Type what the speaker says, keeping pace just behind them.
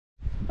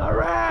All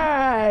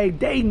right,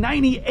 day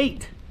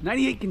 98.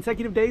 98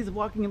 consecutive days of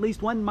walking at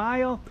least 1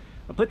 mile.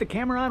 I'll put the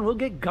camera on, we'll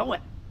get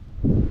going.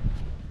 All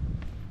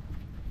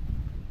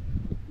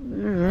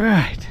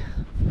right.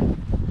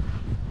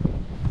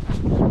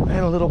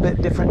 A little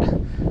bit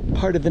different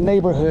part of the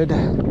neighborhood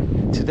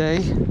today.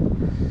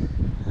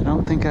 I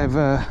don't think I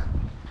don't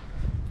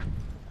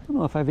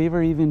know if I've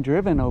ever even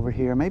driven over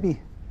here.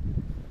 Maybe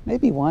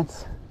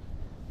once.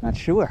 Not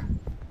sure.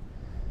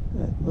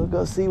 But we'll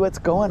go see what's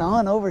going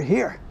on over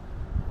here.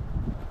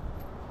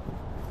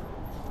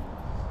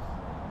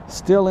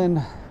 Still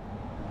in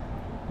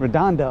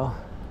Redondo.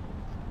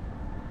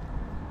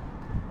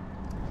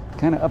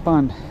 Kind of up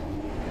on,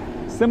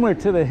 similar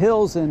to the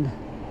hills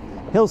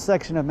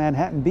section of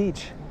Manhattan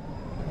Beach.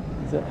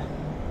 The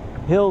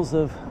hills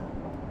of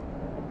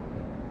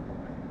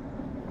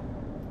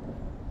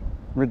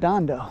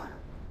Redondo.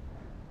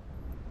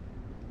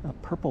 A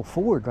purple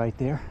Ford right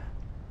there.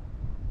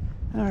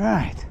 All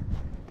right,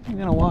 I'm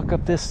gonna walk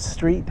up this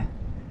street,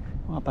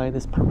 walk by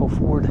this purple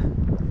Ford.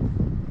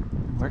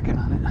 I'm working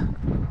on it.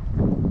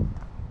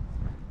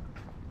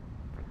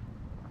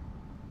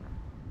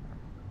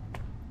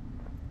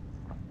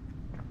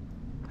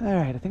 All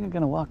right, I think I'm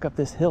gonna walk up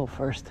this hill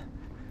first.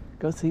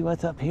 Go see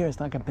what's up here. It's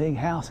like a big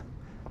house.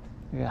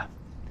 Yeah,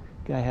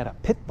 guy had a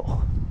pit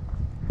bull.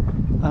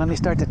 Well, let me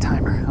start the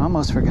timer. I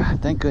almost forgot,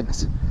 thank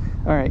goodness.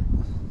 All right,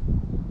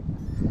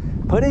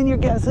 put in your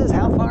guesses,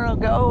 how far I'll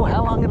go,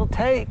 how long it'll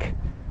take.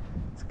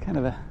 It's kind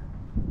of a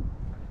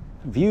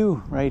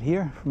view right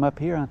here from up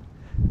here on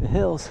the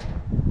hills.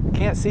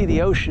 Can't see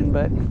the ocean,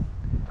 but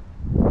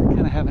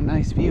kind of have a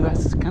nice view.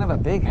 That's kind of a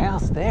big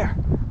house there.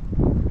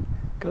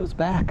 Goes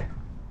back.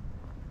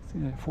 See,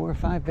 like 4 or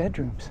 5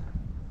 bedrooms.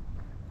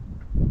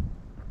 You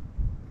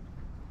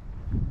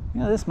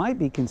know, this might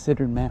be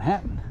considered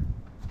Manhattan.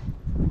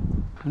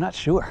 I'm not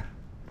sure.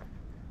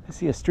 I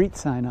see a street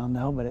sign on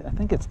though, but I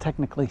think it's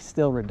technically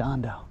still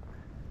Redondo.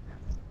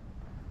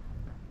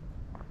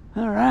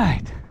 All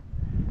right,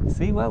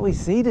 see what we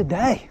see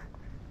today.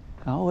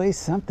 Always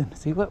something.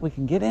 See what we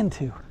can get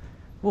into.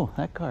 Oh,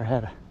 that car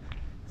had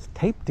it's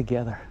taped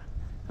together.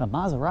 A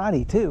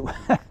Maserati too.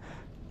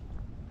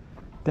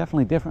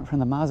 Definitely different from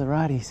the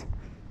Maseratis.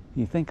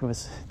 You think of a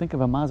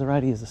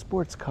Maserati as a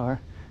sports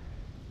car.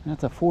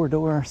 That's a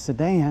 4-door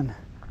sedan.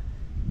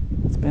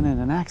 It's been in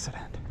an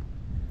accident.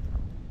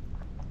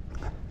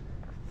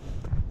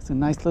 It's a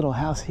nice little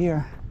house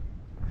here.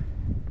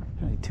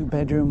 2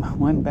 bedroom,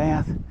 1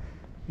 bath.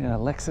 You got a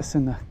Lexus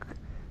in the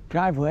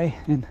driveway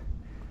and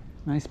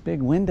nice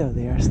big window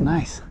there. It's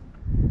nice.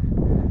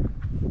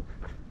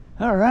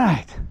 All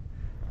right.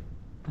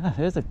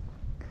 There's a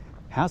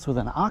house with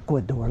an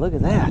aqua door. Look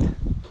at that.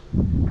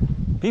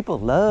 People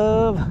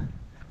love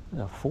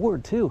the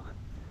Ford too.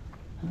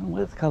 I don't know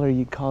what color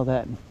you'd call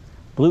that.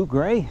 Blue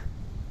gray.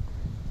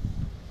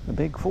 The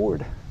big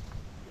Ford.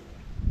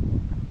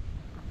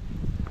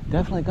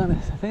 Definitely gonna,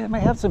 I think it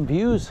might have some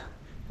views.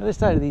 The other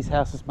side of these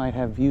houses might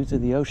have views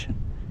of the ocean.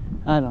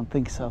 I don't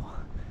think so.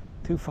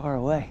 Too far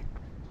away.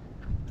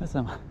 There's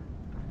some,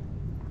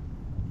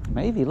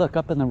 maybe look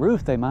up in the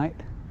roof they might.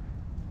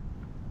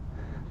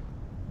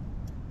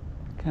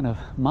 Kind of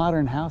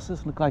modern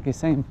houses, look like the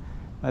same,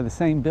 by the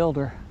same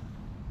builder.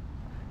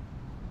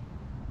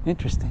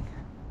 Interesting.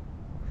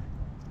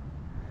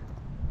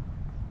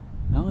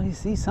 Oh, you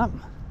see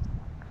something.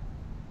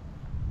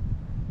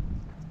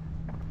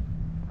 I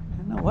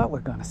don't know what we're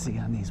gonna see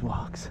on these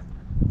walks.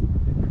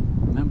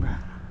 Remember?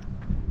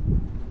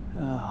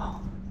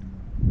 Oh.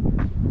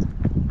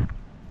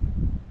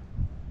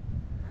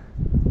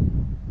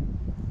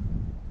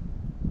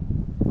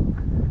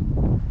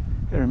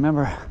 Gotta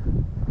remember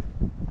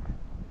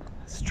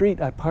the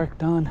street I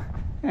parked on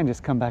and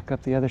just come back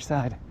up the other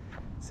side.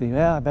 See,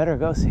 well, I better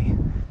go see.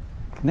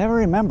 Can never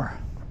remember.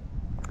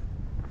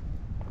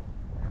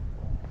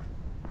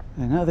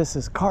 I know this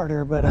is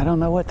Carter, but I don't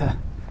know what the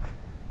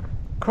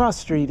cross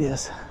street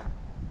is.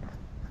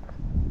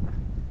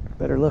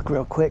 Better look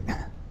real quick.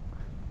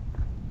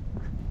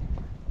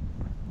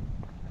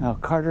 Oh,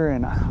 Carter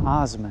and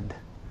Osmond.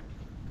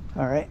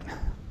 All right.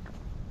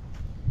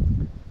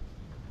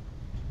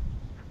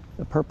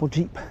 The purple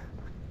Jeep.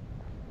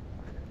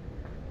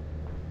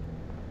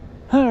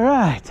 All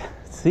right,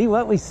 let's see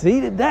what we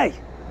see today.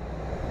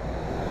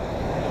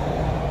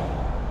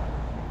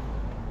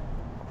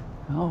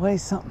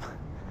 Always something.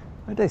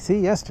 What did I see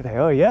yesterday?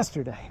 Oh,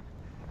 yesterday.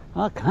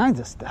 All kinds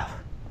of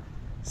stuff.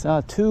 Saw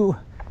 2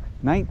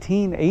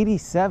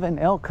 1987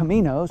 El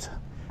Caminos.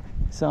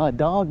 Saw a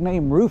dog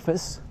named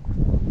Rufus.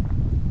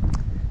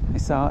 I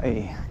saw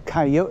a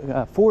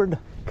Ford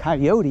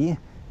Coyote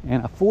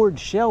and a Ford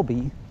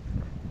Shelby.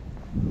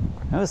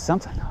 That was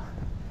something.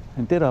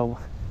 I did a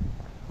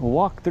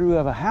walkthrough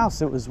of a house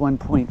that was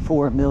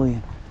 1.4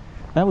 million.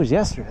 That was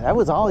yesterday. That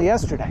was all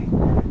yesterday.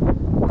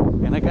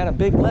 And I got a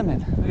big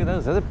lemon. Look at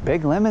those. Those are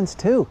big lemons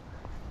too.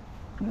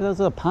 Look at those,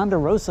 a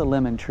Ponderosa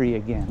lemon tree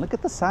again. Look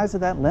at the size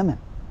of that lemon.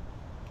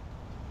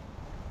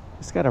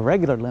 Just got a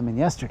regular lemon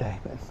yesterday,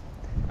 but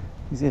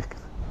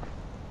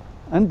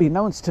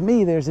unbeknownst to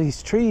me, there's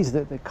these trees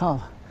that they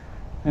call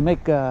They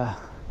make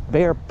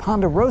Bear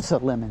Ponderosa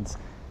lemons.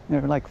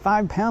 They're like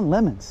 5-pound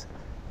lemons.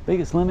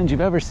 Biggest lemons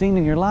you've ever seen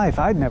in your life.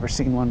 I'd never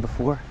seen one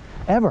before,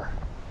 ever. I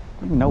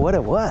didn't even know what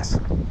it was. A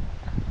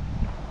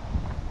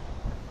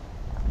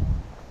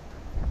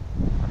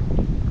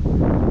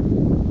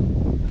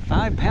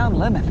 5-pound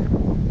lemon.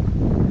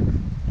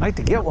 I'd like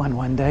to get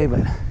one day,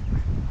 but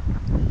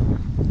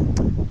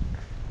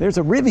there's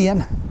a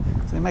Rivian.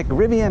 So they make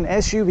Rivian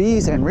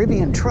SUVs and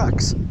Rivian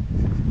trucks. I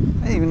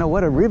didn't even know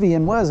what a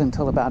Rivian was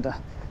until about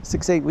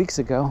 6-8 weeks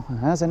ago.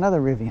 That's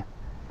another Rivian.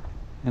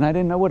 And I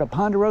didn't know what a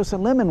Ponderosa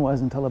lemon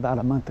was until about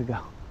a month ago.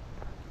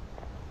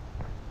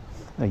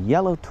 A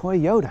yellow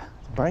Toyota,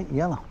 it's bright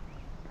yellow.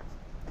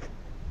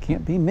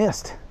 Can't be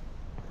missed.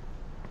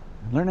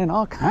 I'm learning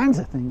all kinds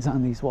of things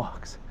on these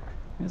walks.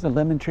 There's a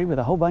lemon tree with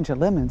a whole bunch of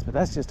lemons, but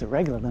that's just a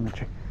regular lemon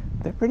tree.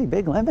 They're pretty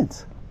big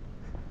lemons.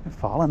 They're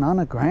falling on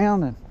the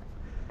ground and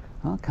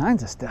all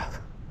kinds of stuff.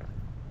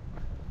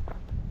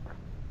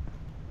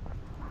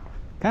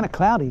 Kind of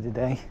cloudy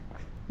today.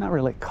 Not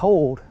really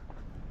cold.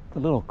 A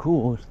little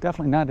cool. It's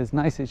definitely not as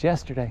nice as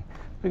yesterday.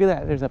 Look at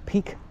that. There's a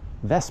Peak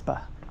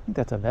Vespa. I think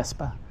that's a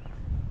Vespa.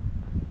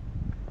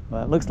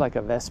 Well, it looks like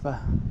a Vespa.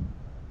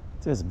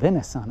 It says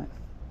Venice on it.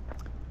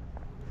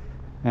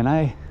 And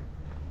I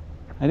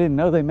didn't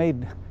know they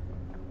made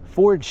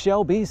Ford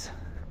Shelbys.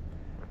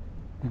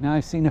 And now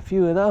I've seen a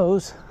few of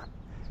those.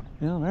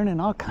 You know, learning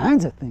all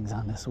kinds of things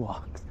on this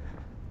walk,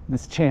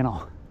 this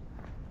channel.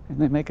 And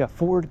they make a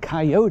Ford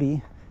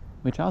Coyote,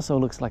 which also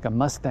looks like a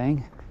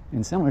Mustang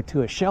and similar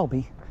to a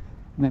Shelby.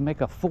 And they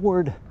make a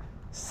Ford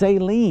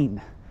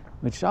Saline,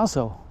 which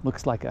also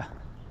looks like a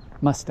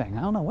Mustang.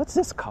 I don't know, what's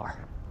this car?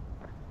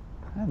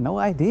 I have no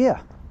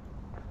idea.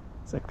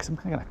 It's like some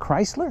kind of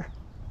Chrysler?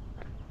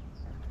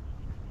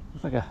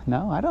 Looks like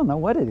no, I don't know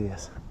what it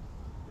is.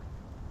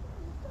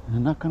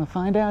 I'm not gonna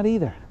find out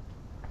either.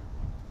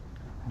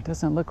 It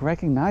doesn't look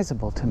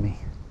recognizable to me.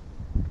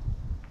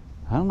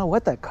 I don't know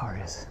what that car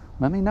is.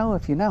 Let me know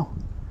if you know.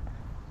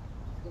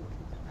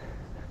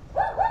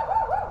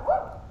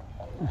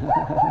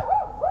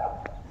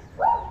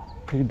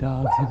 Two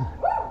dogs and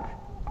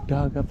a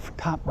dog up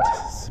top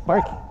just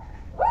barking.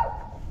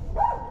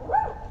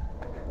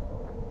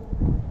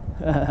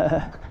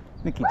 I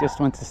think he just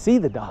wants to see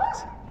the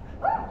dogs.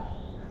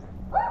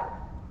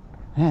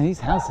 Yeah, these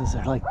houses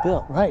are like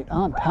built right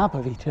on top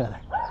of each other.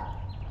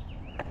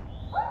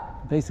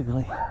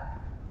 Basically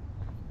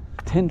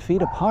 10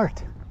 feet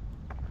apart.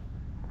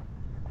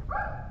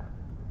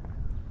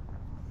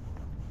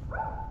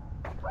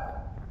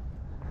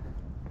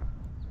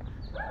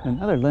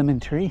 Another lemon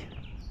tree.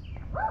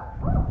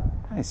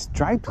 Nice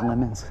striped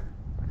lemons.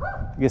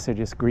 I guess they're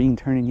just green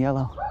turning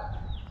yellow.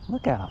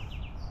 Look at them.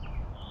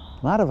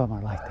 A lot of them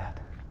are like that.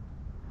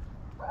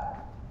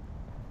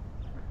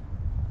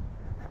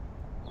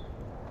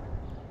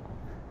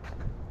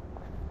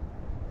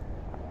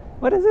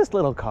 What is this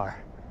little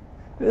car?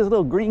 This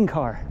little green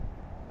car.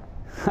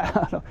 I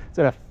don't know. Is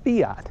it a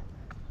Fiat?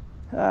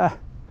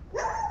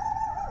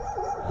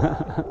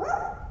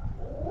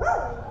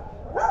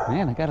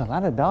 Man, I got a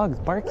lot of dogs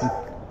barking.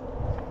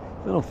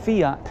 Little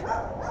Fiat.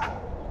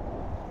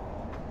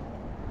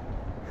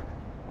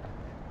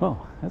 Oh,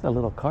 that's a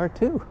little car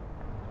too.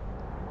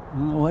 I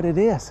don't know what it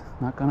is.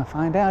 Not gonna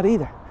find out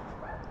either.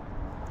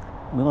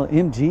 A little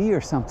MG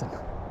or something.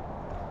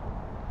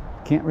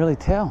 Can't really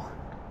tell.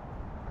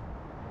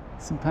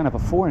 Some kind of a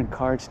foreign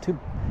car. It's too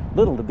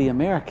little to be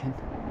American.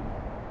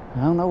 I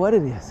don't know what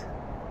it is.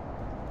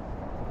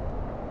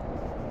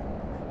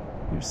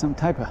 There's some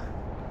type of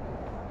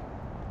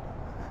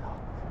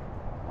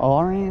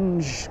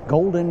orange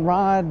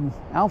goldenrod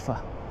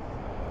Alfa.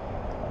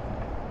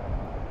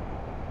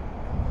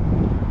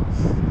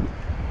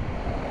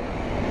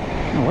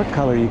 I don't know what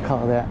color you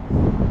call that.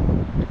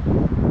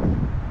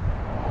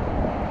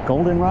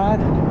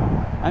 Goldenrod?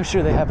 I'm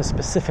sure they have a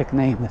specific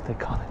name that they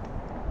call it.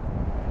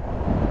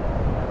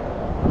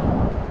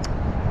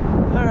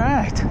 All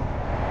right.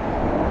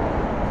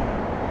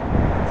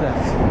 The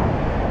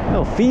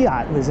little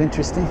Fiat was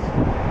interesting.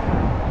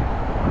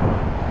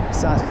 I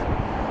saw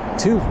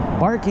two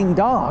barking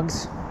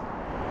dogs,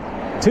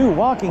 two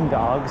walking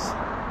dogs.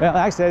 Well,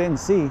 actually, I didn't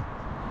see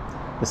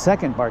the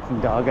second barking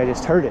dog. I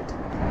just heard it.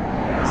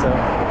 So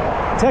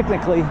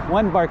technically,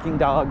 one barking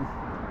dog,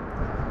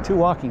 two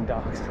walking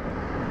dogs.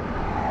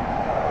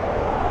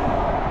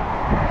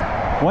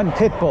 One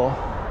pit bull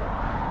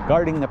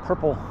guarding the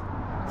purple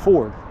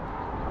Ford.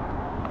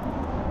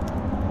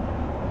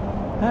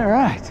 All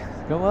right,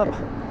 go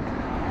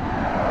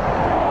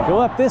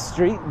up this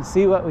street and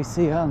see what we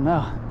see. Oh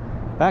no,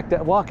 back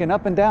to walking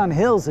up and down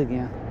hills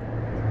again.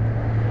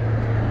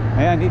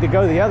 Hey, I need to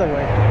go the other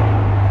way.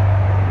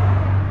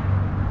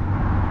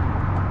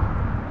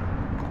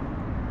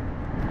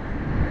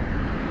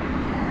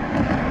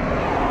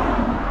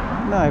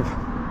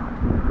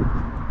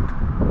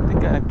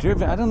 I've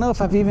driven, I don't know if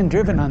I've even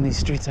driven on these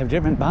streets. I've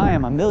driven by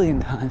them a million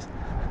times.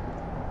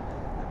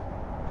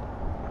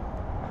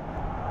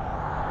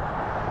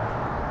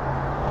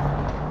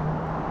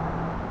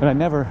 But I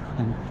never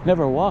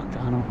walked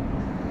on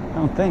them. I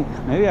don't think.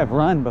 Maybe I've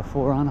run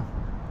before on them.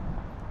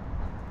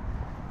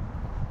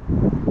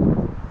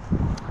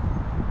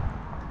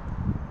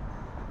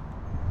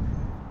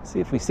 See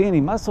if we see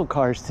any muscle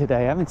cars today.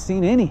 I haven't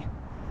seen any.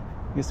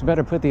 I guess I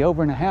better put the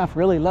over and a half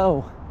really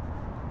low.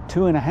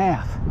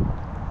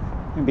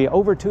 2.5. It'd be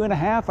over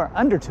 2.5 or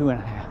under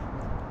 2.5.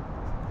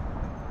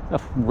 A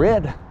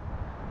red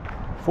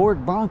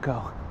Ford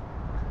Bronco.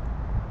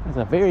 It's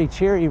a very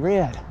cherry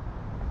red.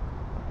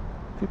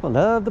 People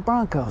love the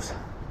Broncos.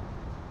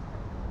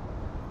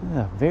 It's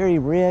a very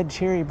red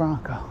cherry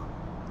Bronco.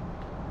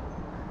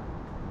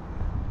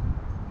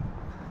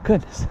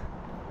 Goodness.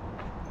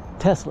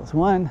 Teslas,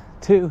 1,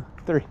 2,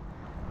 3.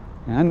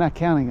 And I'm not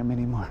counting them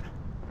anymore.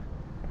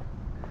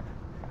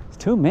 It's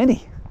too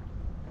many.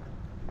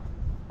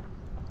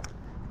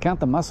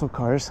 Count the muscle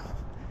cars.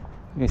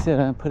 Like I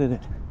said, I put it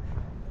at,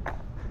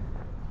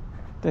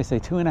 did I say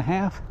 2.5?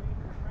 I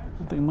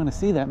don't think I'm going to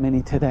see that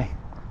many today.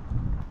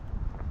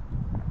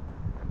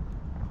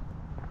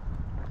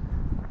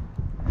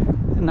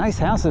 Nice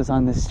houses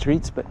on the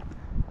streets, but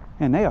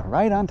and they are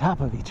right on top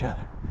of each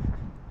other.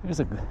 There's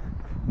a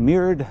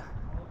mirrored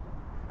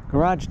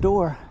garage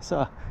door. I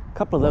saw a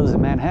couple of those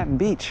in Manhattan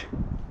Beach.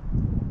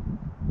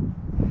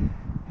 You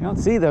don't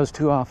see those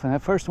too often.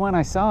 That first one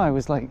I saw, I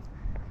was like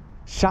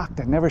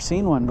shocked. I'd never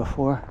seen one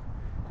before.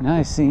 Now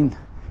I've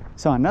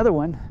saw another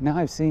one. Now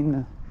I've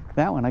seen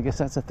that one. I guess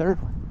that's a third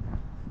one.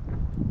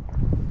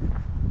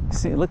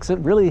 See, it looks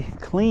really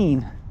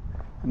clean.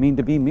 I mean,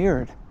 to be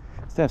mirrored.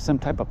 To have some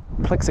type of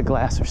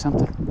plexiglass or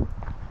something.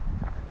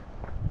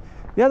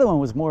 The other one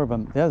was more of a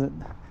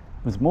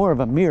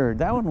mirrored.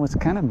 That one was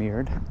kind of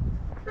mirrored.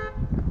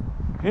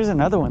 Here's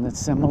another one that's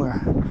similar.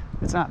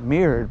 It's not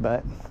mirrored,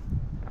 but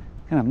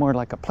kind of more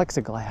like a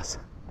plexiglass.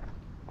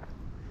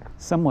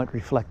 Somewhat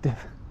reflective.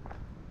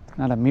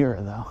 Not a mirror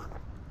though.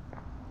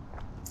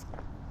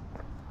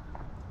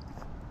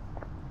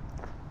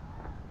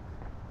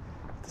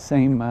 The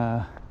same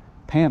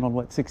panel,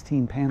 what,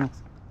 16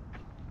 panels?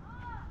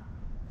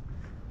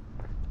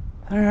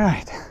 All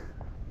right.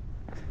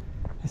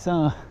 I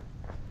saw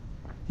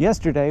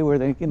yesterday where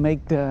they can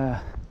make they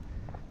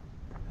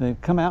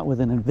come out with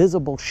an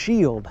invisible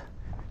shield.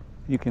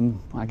 You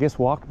can, I guess,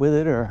 walk with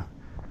it, or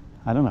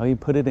I don't know. You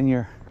put it in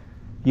your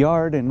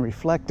yard and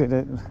reflect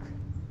it,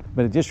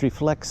 but it just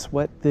reflects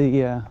what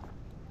is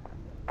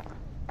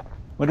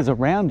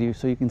around you,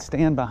 so you can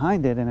stand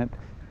behind it, and it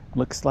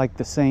looks like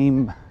the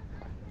same.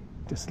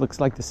 Just looks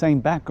like the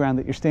same background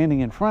that you're standing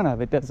in front of.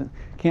 It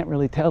can't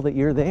really tell that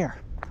you're there.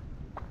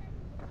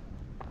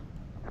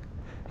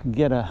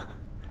 Get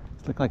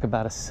look like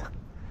about a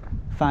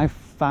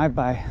 5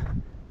 by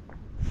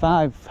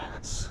 5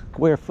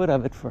 square foot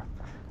of it for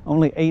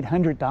only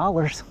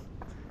 $800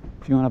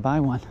 if you want to buy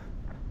one.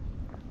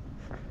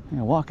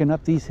 Walking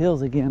up these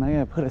hills again, I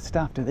gotta put a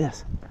stop to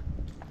this.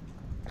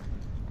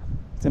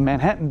 It's in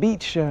Manhattan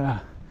Beach.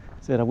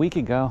 Said a week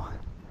ago,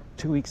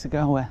 2 weeks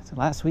ago,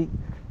 last week.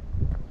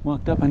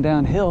 Walked up and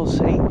down hills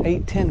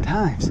 10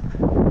 times.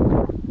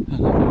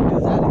 I'm not gonna do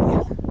that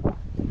again.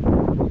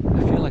 I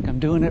feel like I'm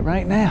doing it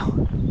right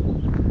now.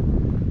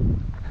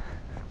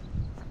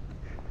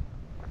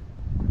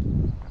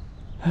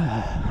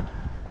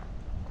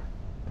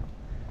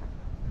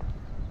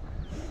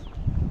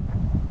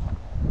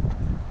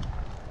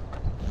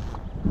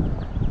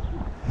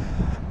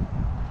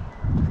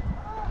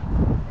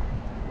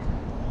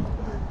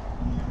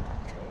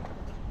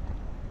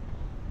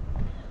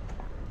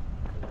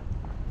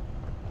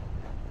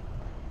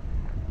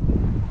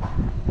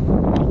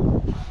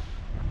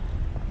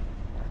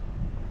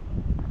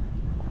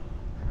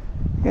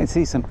 You can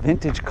see some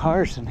vintage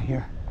cars in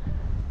here.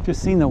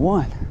 Just seen the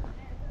one.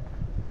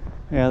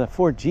 Yeah, the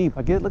Ford Jeep.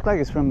 It looked like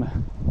it's from the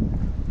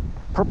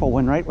purple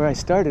one right where I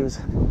started. It was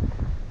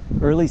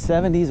early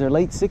 70s or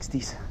late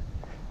 60s.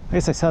 I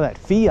guess I saw that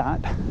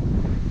Fiat.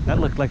 That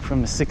looked like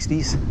from the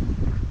 60s.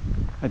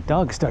 A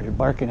dog started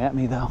barking at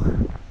me though.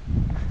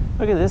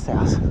 Look at this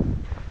house.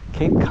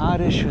 Cape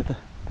Codish with a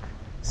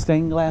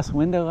stained glass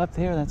window up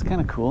there. That's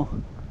kind of cool.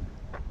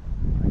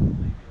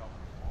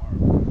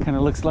 Kind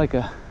of looks like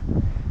a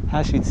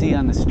house you'd see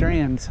on the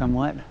Strand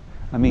somewhat.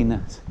 I mean,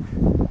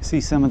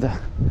 see some of the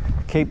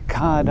Cape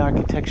Cod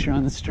architecture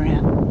on the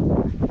Strand.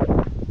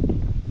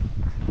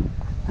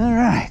 All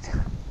right.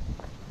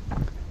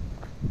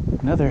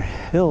 Another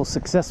hill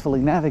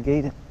successfully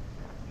navigated.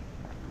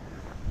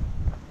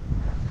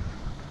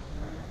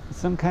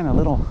 Some kind of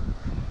little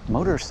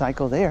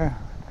motorcycle there.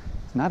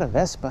 It's not a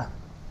Vespa.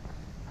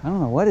 I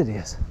don't know what it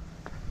is.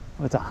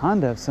 Oh, it's a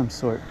Honda of some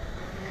sort.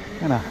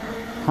 Kind of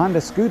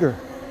Honda scooter.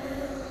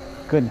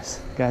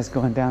 Goodness, guy's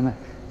going down the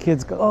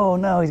kids go, oh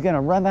no, he's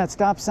gonna run that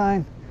stop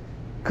sign.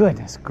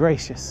 Goodness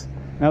gracious.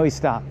 No, he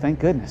stopped, thank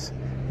goodness.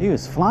 He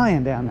was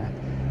flying down that.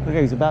 Look,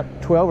 he's about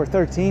 12 or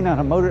 13 on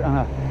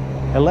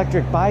a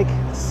electric bike.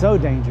 It's so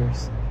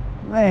dangerous.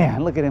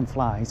 Man, look at him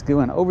fly. He's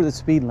going over the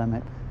speed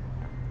limit.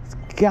 It's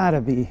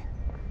gotta be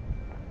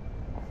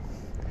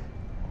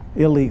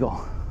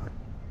illegal.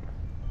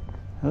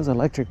 Those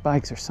electric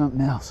bikes are something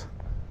else.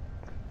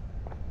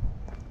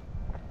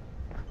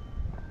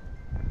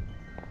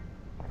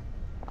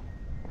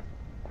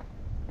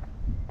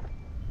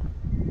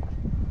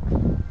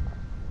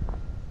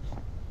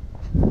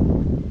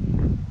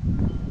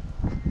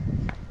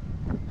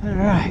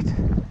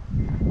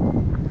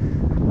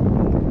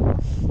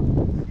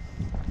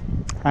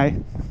 Hi.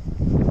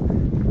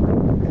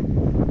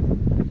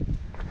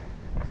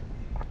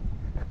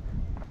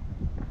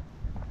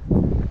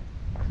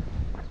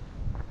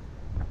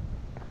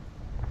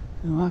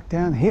 We'll walk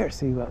down here,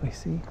 see what we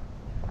see.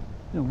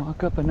 We'll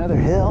walk up another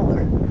hill,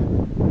 or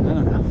I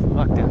don't know,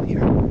 walk down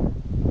here.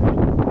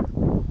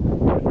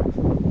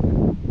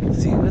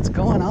 See what's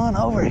going on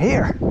over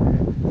here.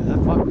 I'll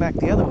walk back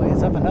the other way,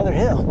 it's up another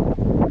hill.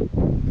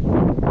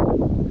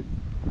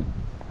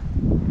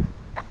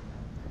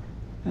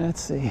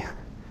 Let's see.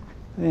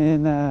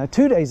 And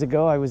 2 days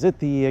ago, I was at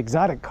the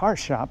exotic car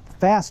shop,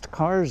 Fast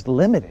Cars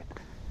Limited.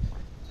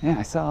 Yeah,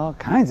 I saw all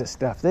kinds of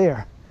stuff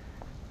there.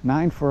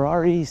 9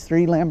 Ferraris,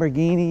 3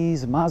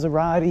 Lamborghinis,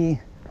 Maserati,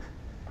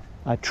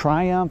 a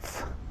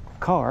Triumph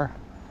car,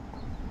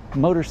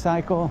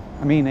 motorcycle.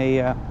 I mean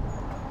a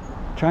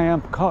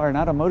Triumph car,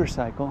 not a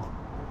motorcycle.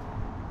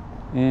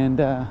 And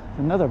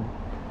another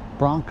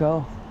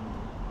Bronco.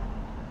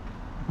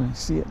 Let me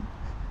see it.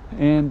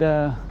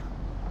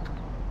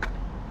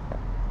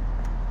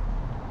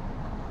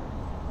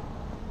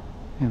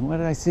 And what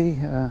did I see?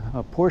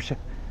 A Porsche.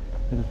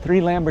 The 3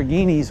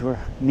 Lamborghinis were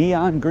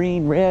neon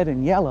green, red,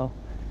 and yellow.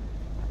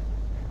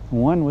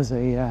 One was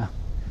a,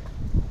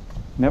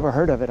 never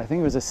heard of it. I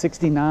think it was a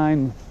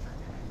 69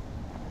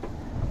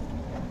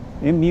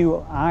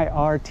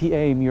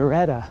 M-U-I-R-T-A,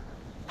 Murata.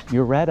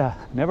 Murata,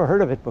 never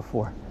heard of it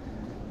before.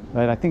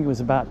 But I think it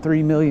was about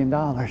 $3 million.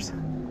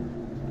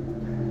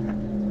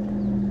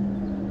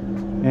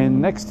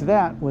 And next to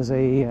that was a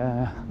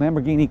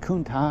Lamborghini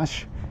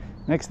Countach.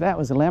 Next to that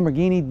was a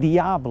Lamborghini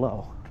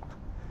Diablo.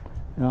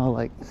 You know,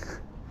 like $1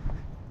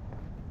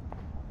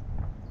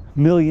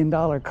 million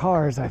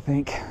cars, I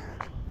think.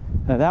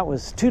 Now, that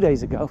was 2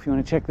 days ago, if you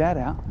want to check that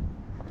out.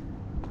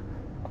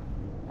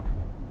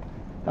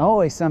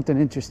 Always something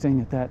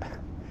interesting at that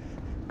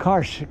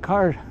car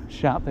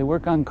shop. They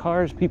work on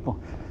cars.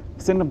 People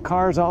send them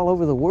cars all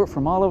over the world,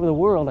 from all over the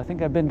world. I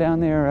think I've been down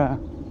there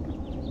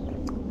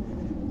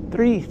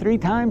three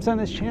times on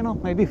this channel,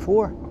 maybe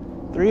 4,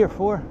 3 or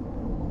 4.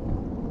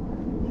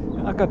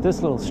 Look at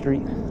this little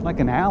street,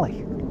 like an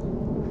alley.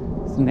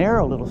 It's a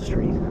narrow little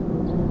street.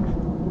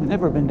 I've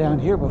never been down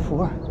here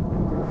before.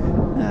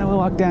 We'll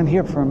walk down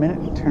here for a minute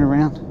and turn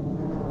around.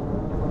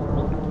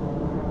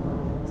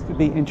 This could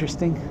be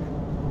interesting.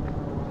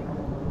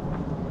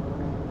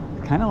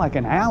 Kind of like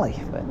an alley,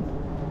 but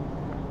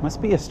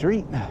must be a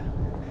street. A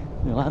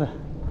lot of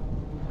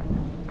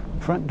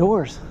front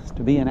doors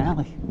to be an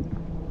alley.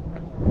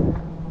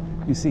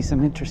 You see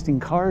some interesting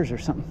cars or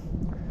something.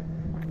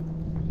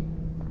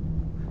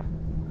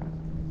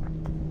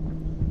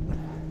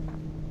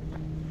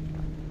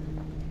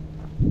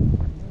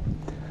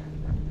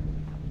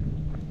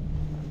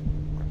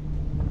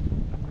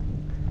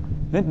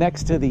 Then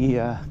next to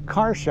the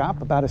car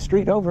shop, about a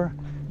street over,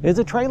 is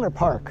a trailer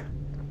park.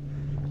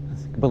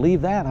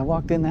 Believe that, I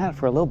walked in that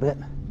for a little bit.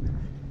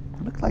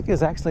 It looked like it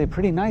was actually a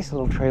pretty nice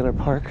little trailer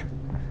park.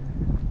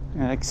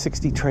 Like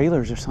 60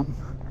 trailers or something.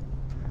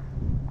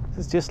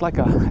 This is just like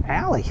a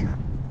alley.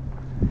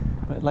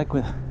 But like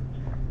with, it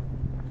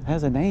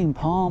has a name,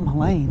 Palm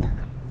Lane.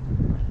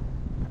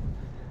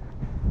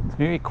 It's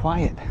very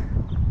quiet. I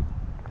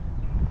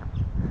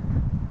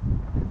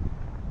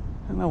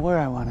don't know where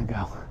I want to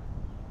go.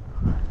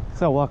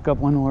 So I'll walk up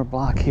one more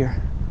block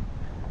here.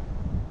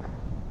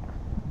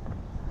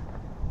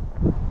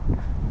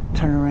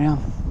 Turn around.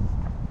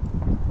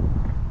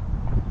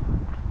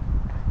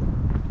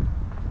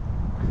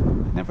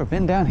 Never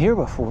been down here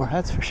before,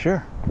 that's for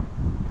sure.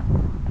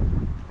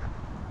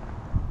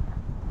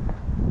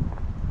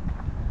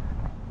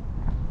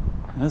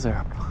 Those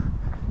are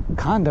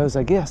condos,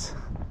 I guess.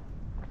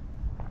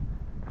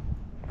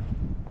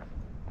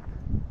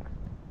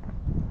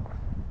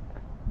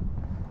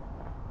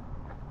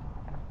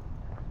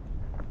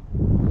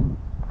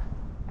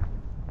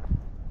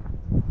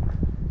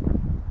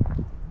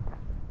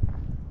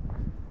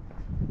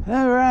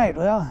 All right,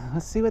 well,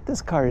 let's see what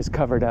this car is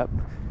covered up.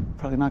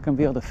 Probably not going to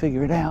be able to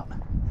figure it out.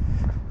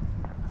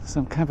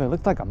 Some kind of, it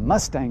looked like a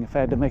Mustang if I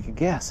had to make a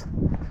guess.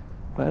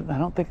 But I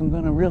don't think I'm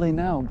going to really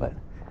know, but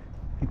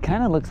it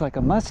kind of looks like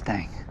a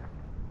Mustang.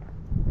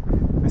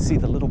 I see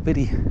the little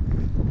bitty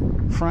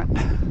front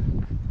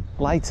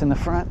lights in the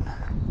front.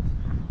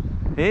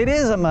 It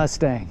is a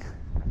Mustang.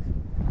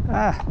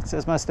 Ah, it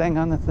says Mustang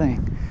on the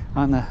thing,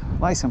 on the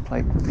license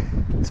plate.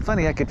 It's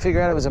funny, I could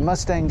figure out it was a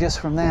Mustang just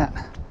from that.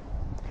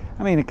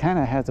 I mean, it kind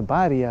of has a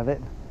body of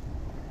it.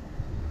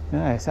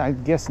 Yeah,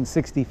 I'm guessing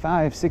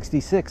 65,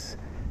 66,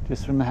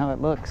 just from how it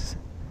looks.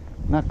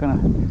 Not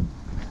gonna,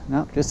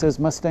 no, just says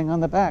Mustang on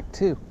the back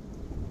too.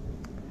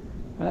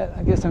 But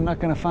I guess I'm not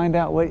gonna find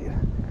out what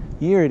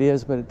year it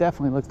is, but it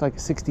definitely looks like a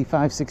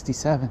 65,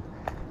 67.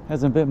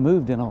 Hasn't been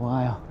moved in a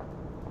while.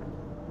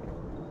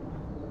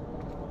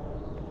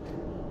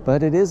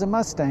 But it is a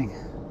Mustang.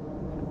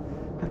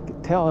 I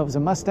could tell it was a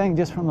Mustang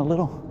just from the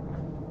little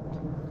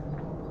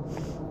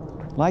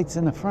lights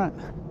in the front.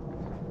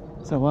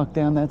 So I walk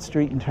down that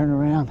street and turn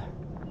around.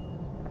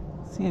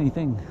 Don't see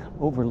anything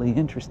overly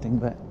interesting,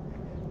 but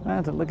I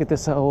have to look at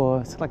this. Oh,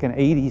 it's like an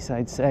 80s,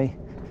 I'd say.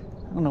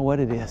 I don't know what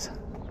it is.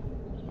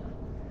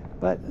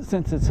 But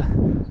since it's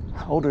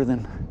older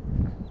than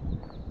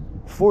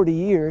 40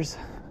 years,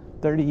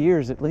 30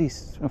 years at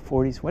least,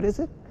 40s, what is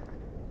it?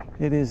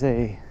 It is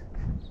a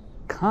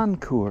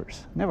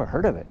Concours. Never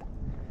heard of it.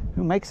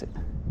 Who makes it?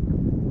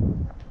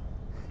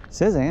 It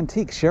says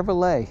antique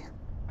Chevrolet.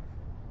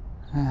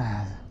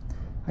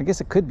 I guess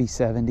it could be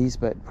 70s,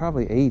 but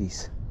probably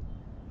 80s.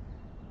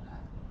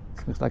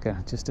 It looks like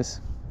just a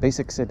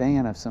basic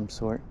sedan of some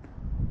sort.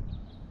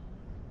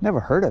 Never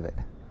heard of it.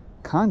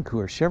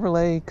 Concours,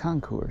 Chevrolet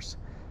Concours.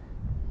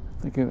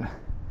 I think it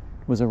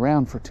was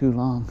around for too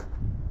long.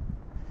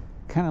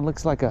 Kind of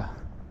looks like a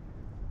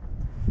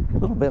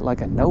little bit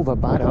like a Nova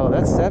body. Oh,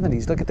 that's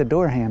 70s. Look at the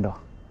door handle.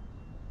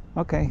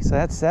 Okay, so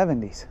that's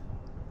 70s.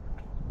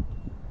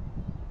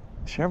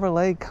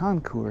 Chevrolet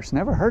Concours.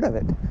 Never heard of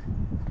it.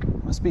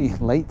 Must be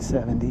late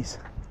 70s.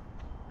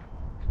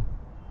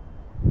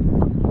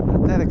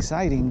 Not that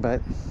exciting,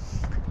 but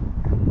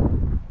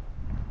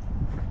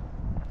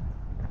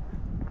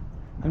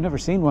I've never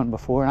seen one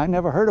before, and I've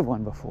never heard of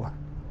one before.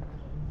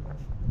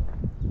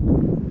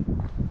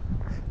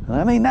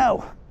 Let me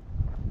know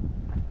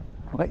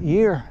what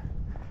year,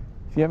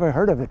 if you ever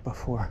heard of it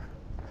before.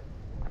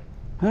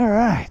 All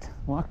right,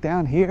 walk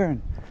down here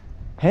and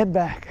head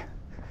back.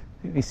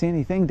 If you see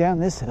anything down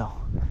this hill,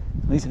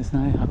 at least it's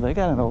not. Oh, they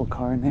got an old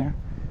car in there.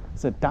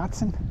 It's a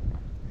Datsun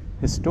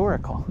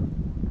Historical.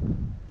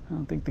 I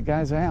don't think the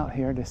guys are out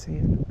here to see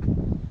it.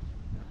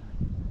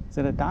 Is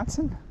it a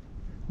Datsun?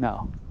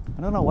 No,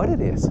 I don't know what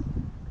it is.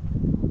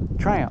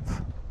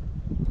 Triumph.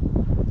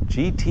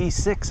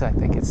 GT6, I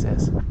think it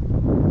says.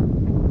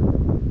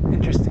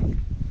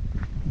 Interesting.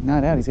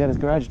 Not out. He's got his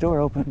garage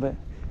door open, but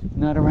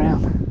not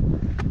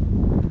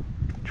around.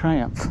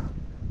 Triumph.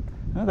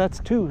 Oh, that's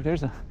two.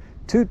 There's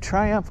two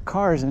Triumph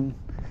cars in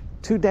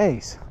 2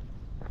 days.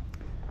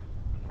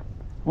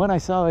 One I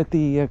saw at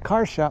the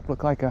car shop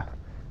looked like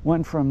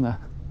one from the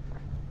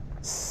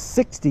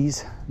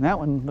 60s. And that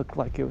one looked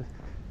like it was.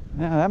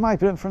 Now that might have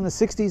been from the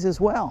 60s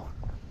as well.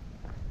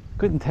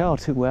 Couldn't tell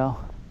too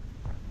well.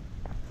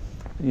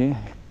 You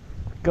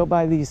go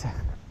by these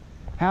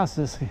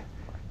houses,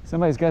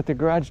 somebody's got their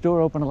garage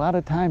door open. A lot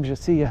of times you'll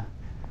see a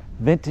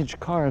vintage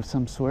car of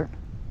some sort.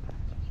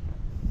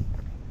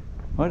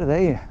 What are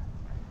they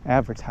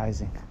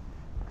advertising?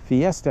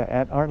 Fiesta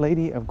at Our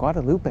Lady of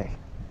Guadalupe.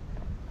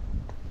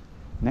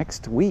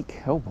 Next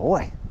week. Oh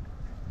boy.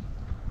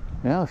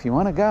 Well, if you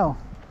want to go.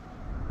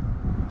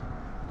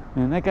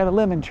 And they got a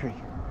lemon tree.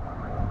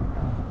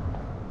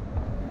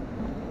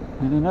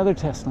 And another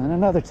Tesla, and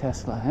another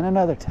Tesla, and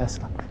another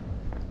Tesla.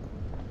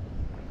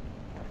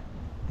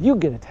 You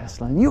get a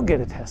Tesla, and you get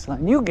a Tesla,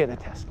 and you get a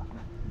Tesla.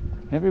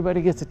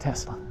 Everybody gets a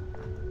Tesla.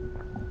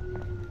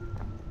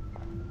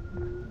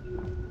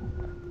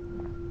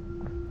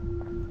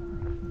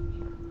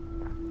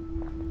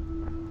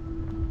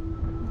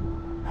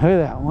 Look at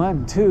that.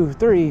 1, 2,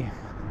 3.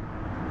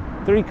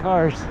 3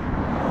 cars.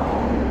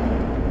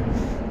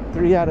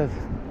 3 out of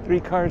 3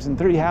 cars and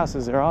 3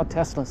 houses are all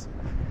Teslas.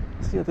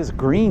 See what this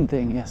green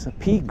thing is, a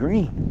pea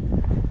green.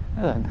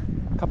 A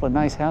couple of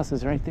nice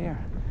houses right there.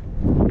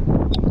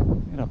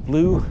 Got a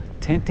blue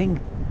tinting.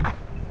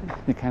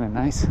 They're kind of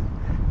nice,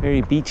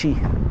 very beachy.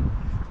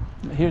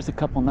 Here's a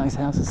couple nice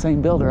houses,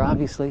 same builder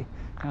obviously.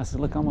 Houses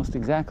look almost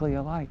exactly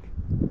alike.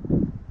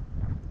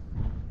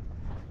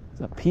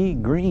 It's a pea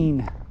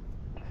green.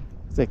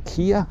 It's a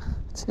Kia,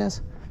 it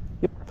says.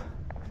 Yep.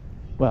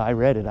 Well, I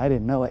read it, I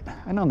didn't know it.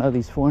 I don't know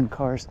these foreign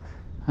cars.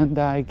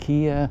 Hyundai,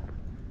 Kia,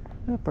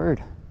 a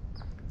bird.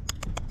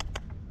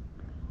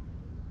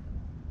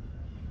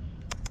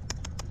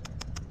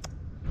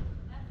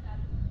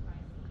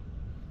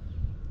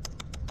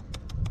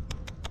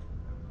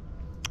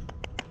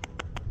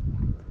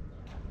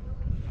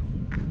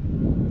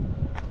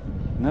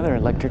 Another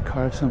electric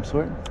car of some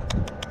sort.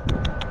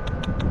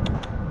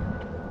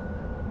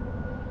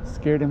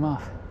 Scared him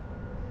off.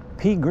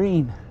 Pea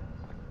green.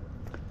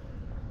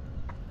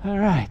 All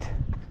right.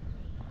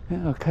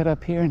 I'll cut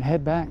up here and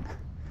head back.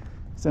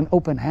 It's an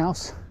open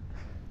house.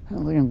 I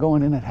don't think I'm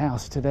going in that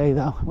house today,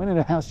 though. I went in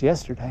a house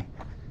yesterday.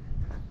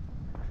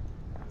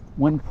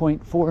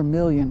 1.4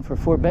 million for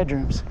 4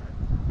 bedrooms.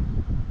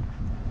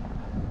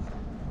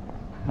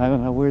 I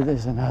don't know where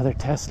there's another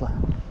Tesla.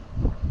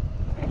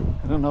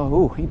 I don't know.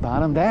 Ooh, he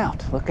bottomed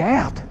out. Look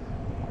out.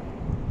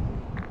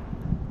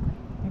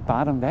 He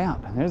bottomed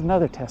out. And there's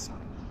another Tesla.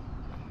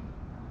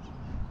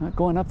 Not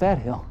going up that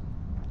hill.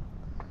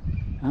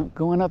 I'm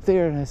going up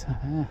there.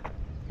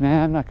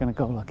 Nah, I'm not going to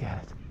go look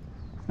at it.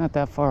 It's not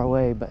that far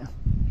away, but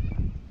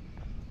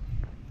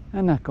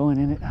I'm not going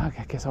in it.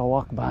 I guess I'll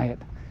walk by it.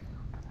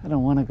 I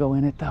don't want to go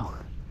in it, though.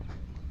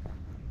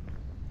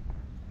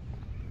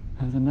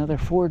 There's another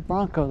Ford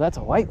Bronco. That's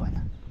a white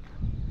one.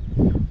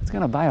 I was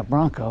going to buy a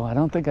Bronco. I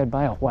don't think I'd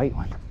buy a white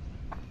one.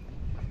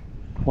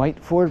 White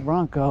Ford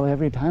Bronco,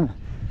 every time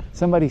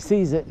somebody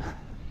sees it,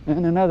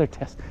 and another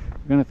test,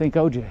 you're going to think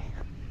OJ.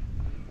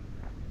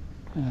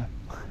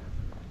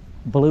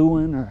 Blue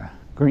one or a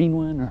green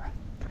one, or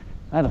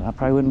I don't know, I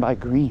probably wouldn't buy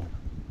green.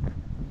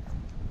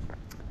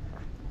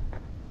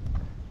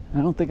 I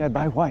don't think I'd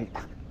buy white.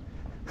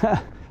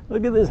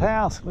 Look at this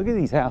house. Look at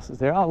these houses.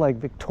 They're all like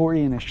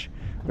Victorianish,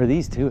 or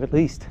these two at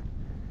least.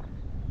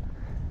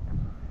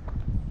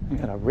 We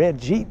got a red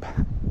Jeep.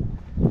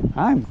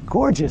 I'm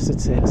gorgeous, it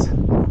says.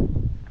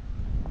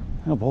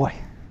 Oh boy.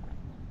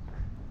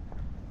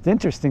 It's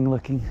interesting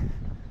looking.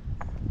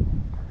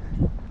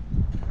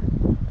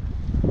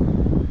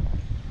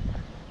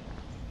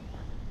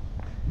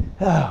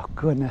 Oh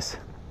goodness.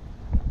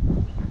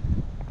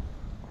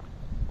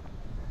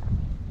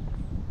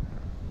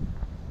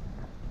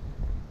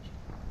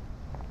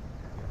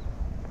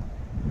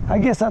 I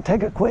guess I'll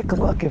take a quick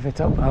look if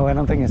it's open. Oh, I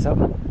don't think it's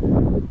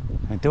open.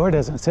 The door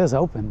doesn't, it says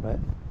open, but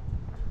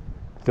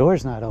the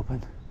door's not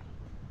open.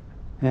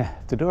 Yeah,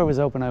 if the door was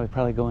open, I would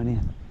probably go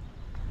in.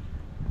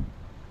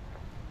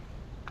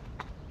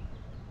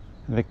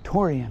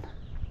 Victorian.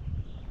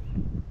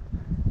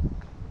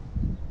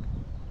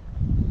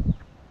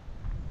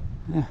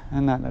 Yeah,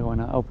 I'm not going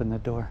to open the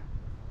door.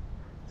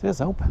 It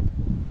says open.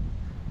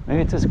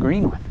 Maybe it's this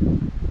green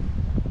one.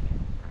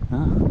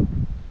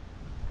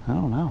 Huh? I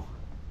don't know.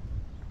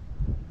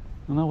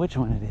 I don't know which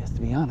one it is,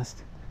 to be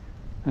honest.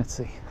 Let's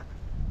see.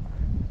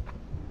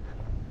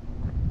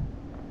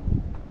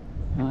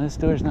 Well, this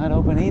door's not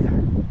open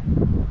either.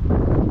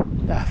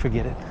 Ah,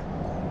 forget it.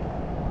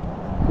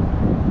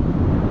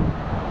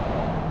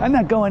 I'm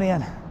not going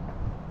in.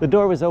 The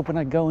door was open,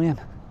 I'd go in.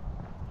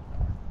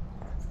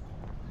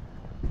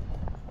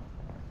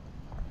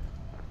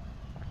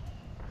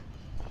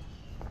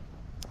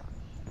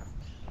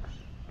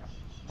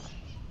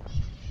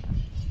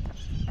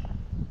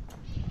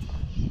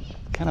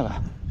 Kind of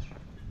a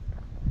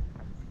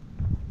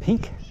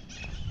pink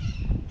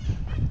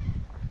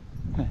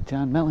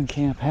John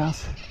Mellencamp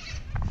house.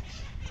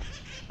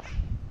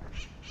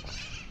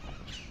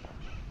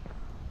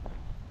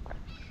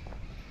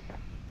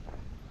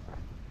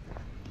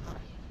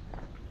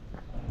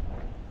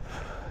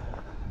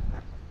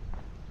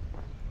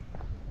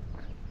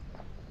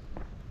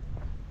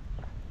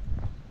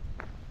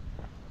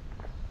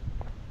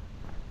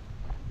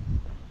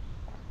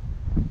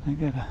 I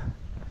got a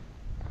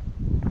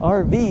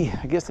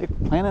RV. I guess they're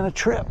planning a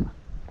trip.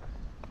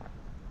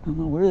 I don't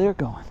know where they're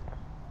going.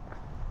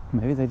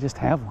 Maybe they just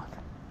have one.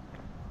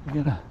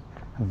 We got a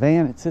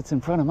van that sits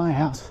in front of my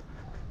house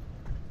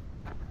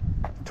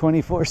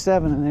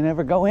 24/7 and they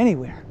never go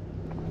anywhere.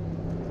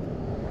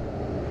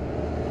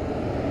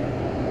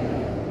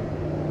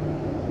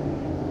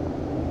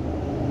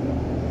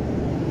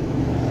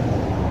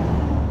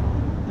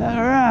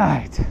 All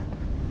right,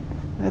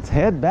 let's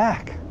head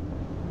back.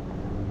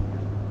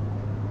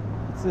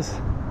 What's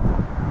this?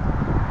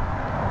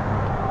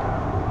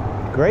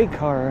 Gray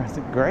car, is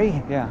it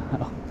gray? Yeah.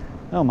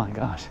 Oh my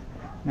gosh.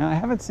 Now I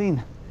haven't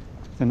seen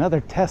another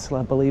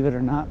Tesla, believe it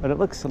or not, but it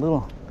looks a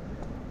little,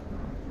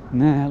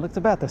 nah, it looks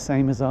about the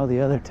same as all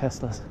the other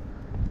Teslas.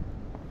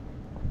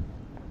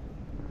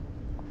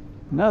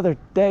 Another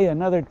day,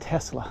 another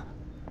Tesla.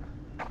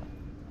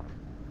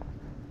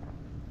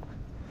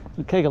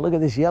 Okay, look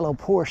at this yellow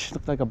Porsche,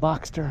 looks like a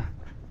Boxster.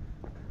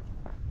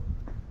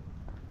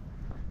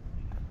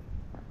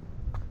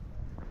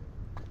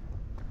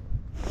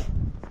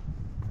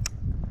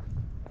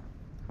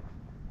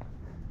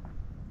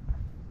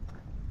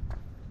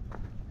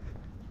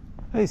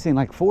 I've seen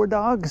like 4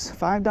 dogs,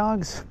 5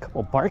 dogs, a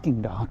couple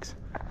barking dogs.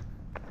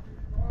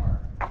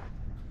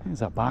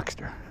 There's a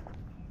Boxster.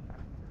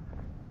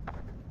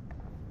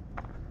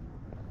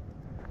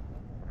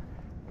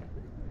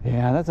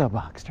 Yeah, that's a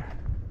Boxster.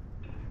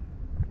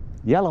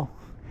 Yellow.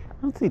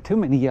 I don't see too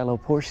many yellow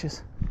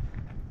Porsches.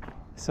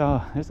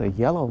 So there's a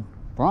yellow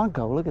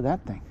Bronco. Look at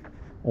that thing.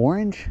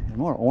 Orange,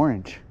 more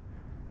orange.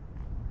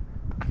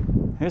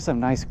 Here's some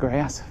nice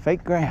grass,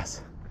 fake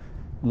grass.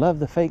 Love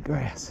the fake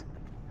grass.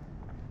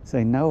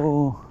 Say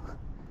no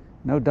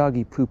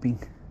doggy pooping.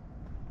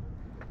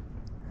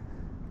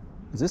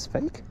 Is this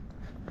fake?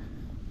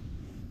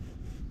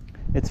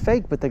 It's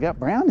fake, but they got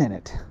brown in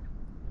it.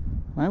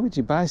 Why would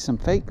you buy some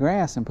fake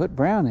grass and put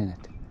brown in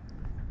it?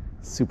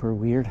 Super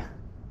weird.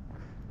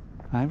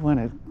 I want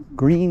it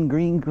green,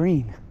 green,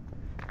 green.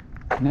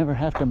 Never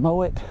have to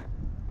mow it.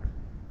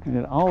 And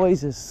it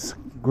always is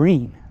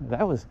green.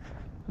 That was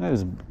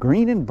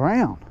green and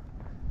brown.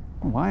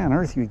 Why on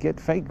earth you would get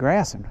fake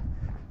grass and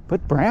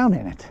put brown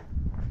in it?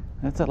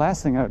 That's the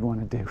last thing I would want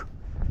to do.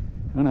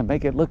 I want to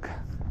make it look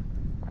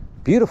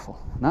beautiful,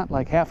 not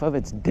like half of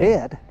it's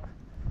dead.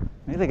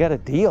 Maybe they got a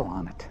deal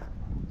on it.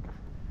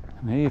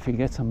 Maybe if you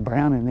get some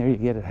brown in there, you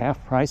get it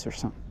half price or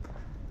something.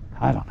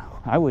 I don't know.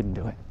 I wouldn't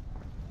do it.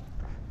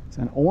 It's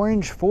an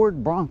orange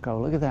Ford Bronco.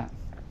 Look at that.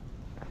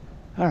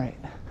 All right,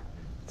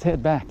 let's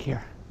head back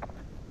here.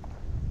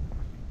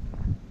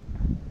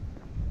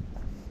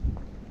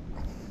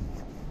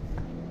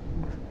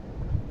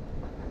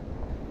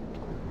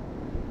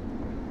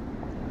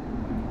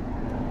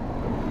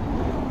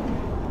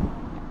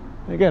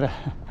 They got a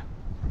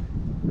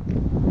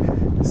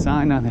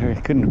sign on there. I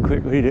couldn't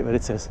quick read it, but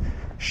it says,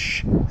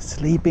 "Shh,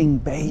 sleeping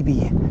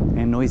baby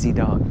and noisy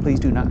dog. Please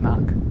do not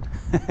knock."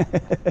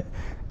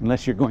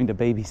 Unless you're going to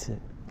babysit.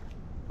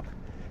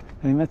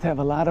 They must have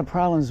a lot of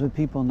problems with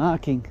people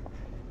knocking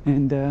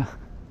and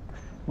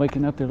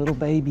waking up their little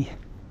baby.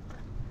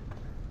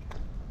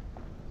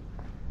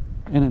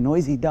 And a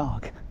noisy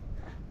dog.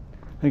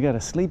 They got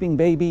a sleeping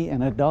baby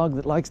and a dog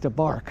that likes to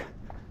bark.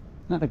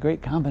 Not a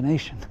great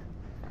combination.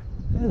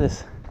 Look at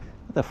this.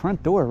 The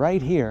front door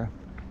right here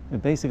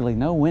with basically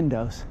no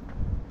windows.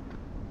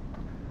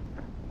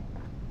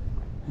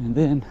 And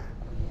then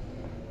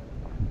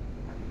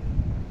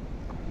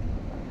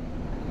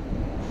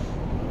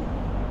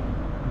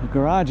the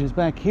garage is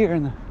back here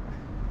and the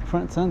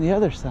front's on the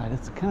other side.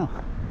 It's kind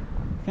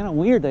of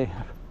weird. They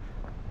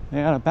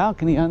got a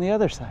balcony on the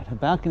other side, a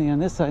balcony on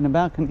this side and a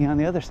balcony on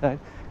the other side,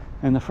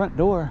 and the front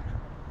door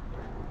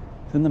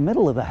is in the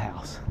middle of the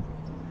house. I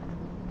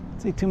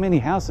don't see too many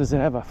houses that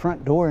have a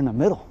front door in the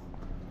middle.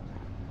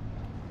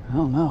 I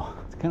don't know,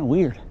 it's kind of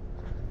weird.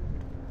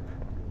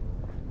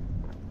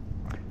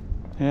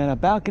 And a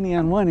balcony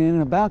on one end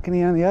and a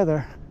balcony on the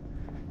other,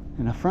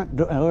 and a front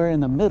door in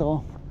the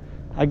middle.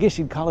 I guess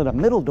you'd call it a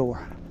middle door.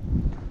 I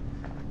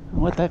don't know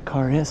what that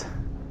car is.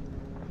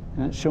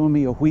 Not showing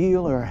me a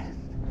wheel or a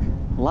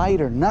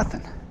light or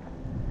nothing.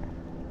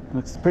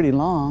 Looks pretty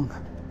long.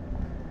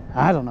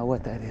 I don't know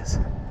what that is.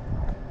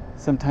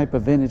 Some type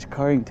of vintage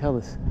car. You can tell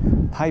this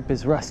pipe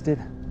is rusted.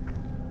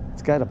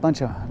 It's got a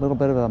little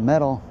bit of a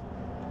metal.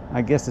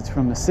 I guess it's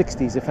from the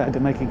 60s if I had to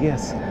make a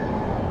guess.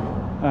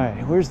 All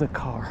right, where's the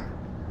car?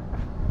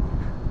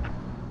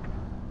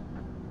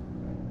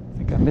 I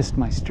think I missed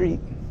my street.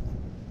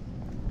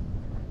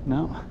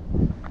 No,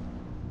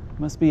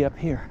 must be up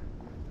here.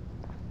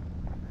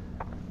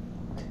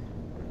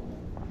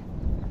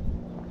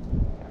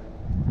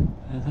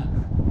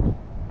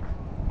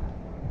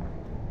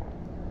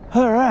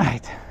 All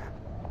right.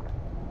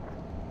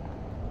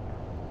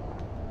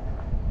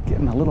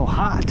 Getting a little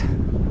hot. I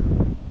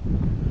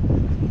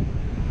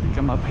think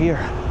I'm up here.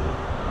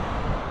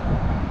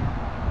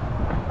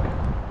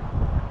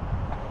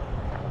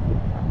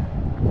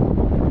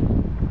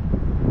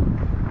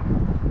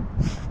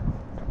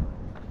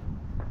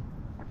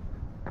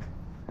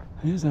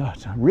 There's a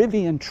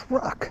Rivian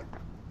truck.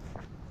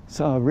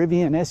 Saw a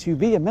Rivian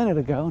SUV a minute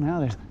ago. Now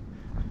there's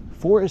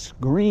forest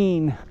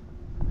green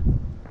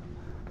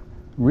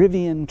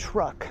Rivian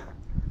truck.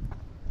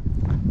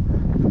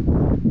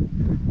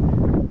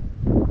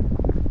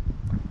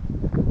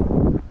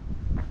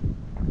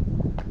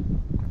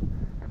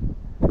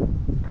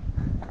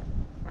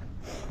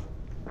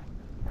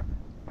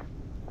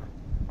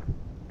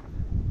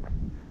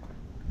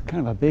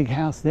 Kind of a big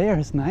house there.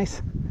 It's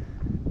nice.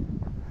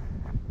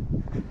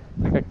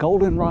 Like a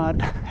goldenrod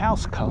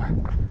house color.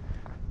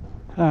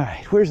 All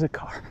right, where's the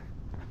car?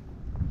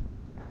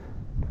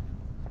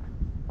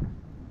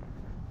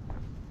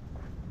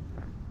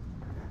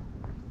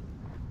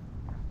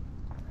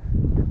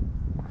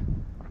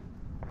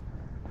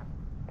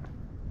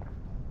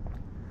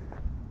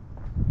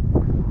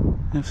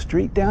 No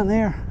street down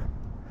there?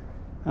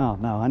 Oh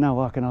no, I'm not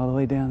walking all the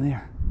way down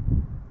there.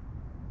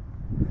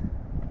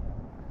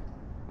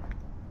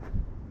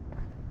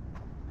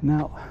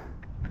 No,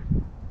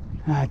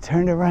 I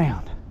turned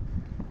around.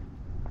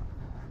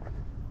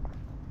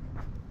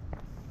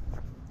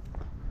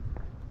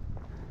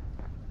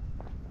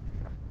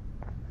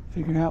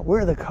 Figure out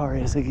where the car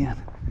is again.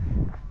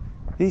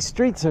 These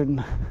streets are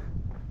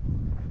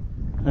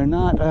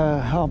not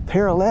all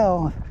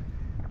parallel.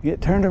 You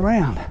get turned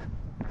around.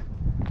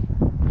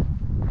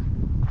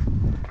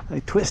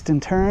 They twist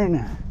and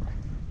turn.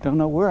 Don't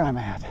know where I'm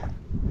at.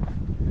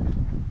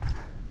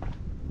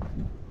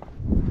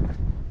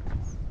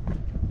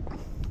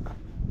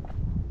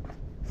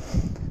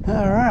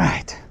 All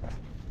right.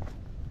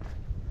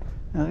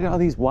 Now look at all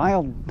these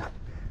wild,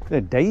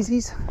 they're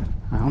daisies?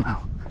 I don't know.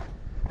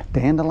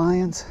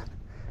 Dandelions?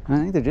 I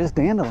think they're just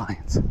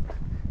dandelions.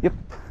 Yep.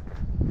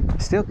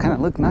 Still kind of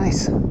look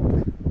nice.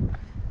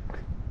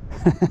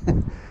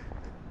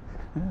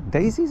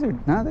 Daisies or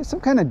no, there's some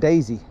kind of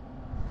daisy.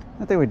 I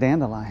thought they were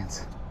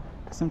dandelions.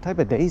 Some type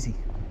of daisy.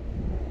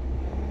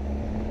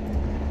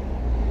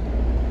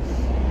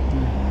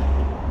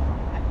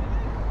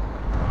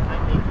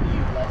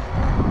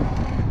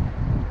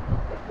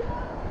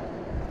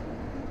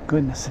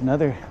 Goodness,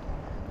 another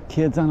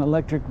kids on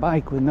electric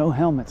bike with no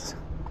helmets,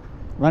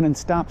 running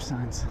stop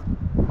signs.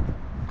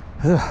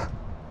 Ugh.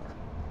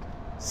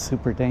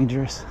 Super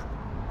dangerous.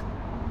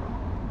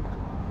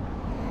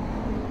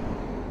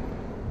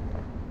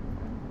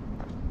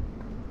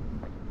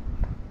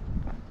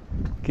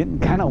 Getting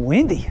kind of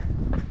windy.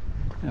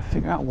 Gotta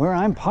figure out where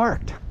I'm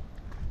parked.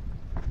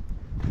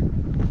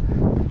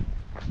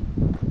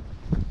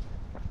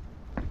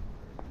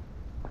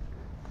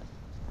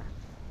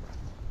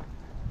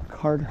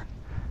 Carter.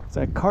 It's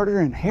like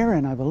Carter and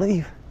Heron, I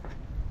believe.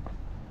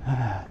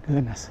 Ah,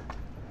 goodness.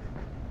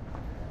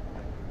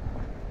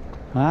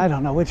 I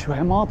don't know which way.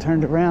 I'm all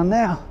turned around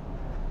now.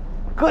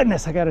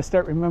 Goodness, I gotta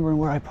start remembering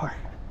where I park.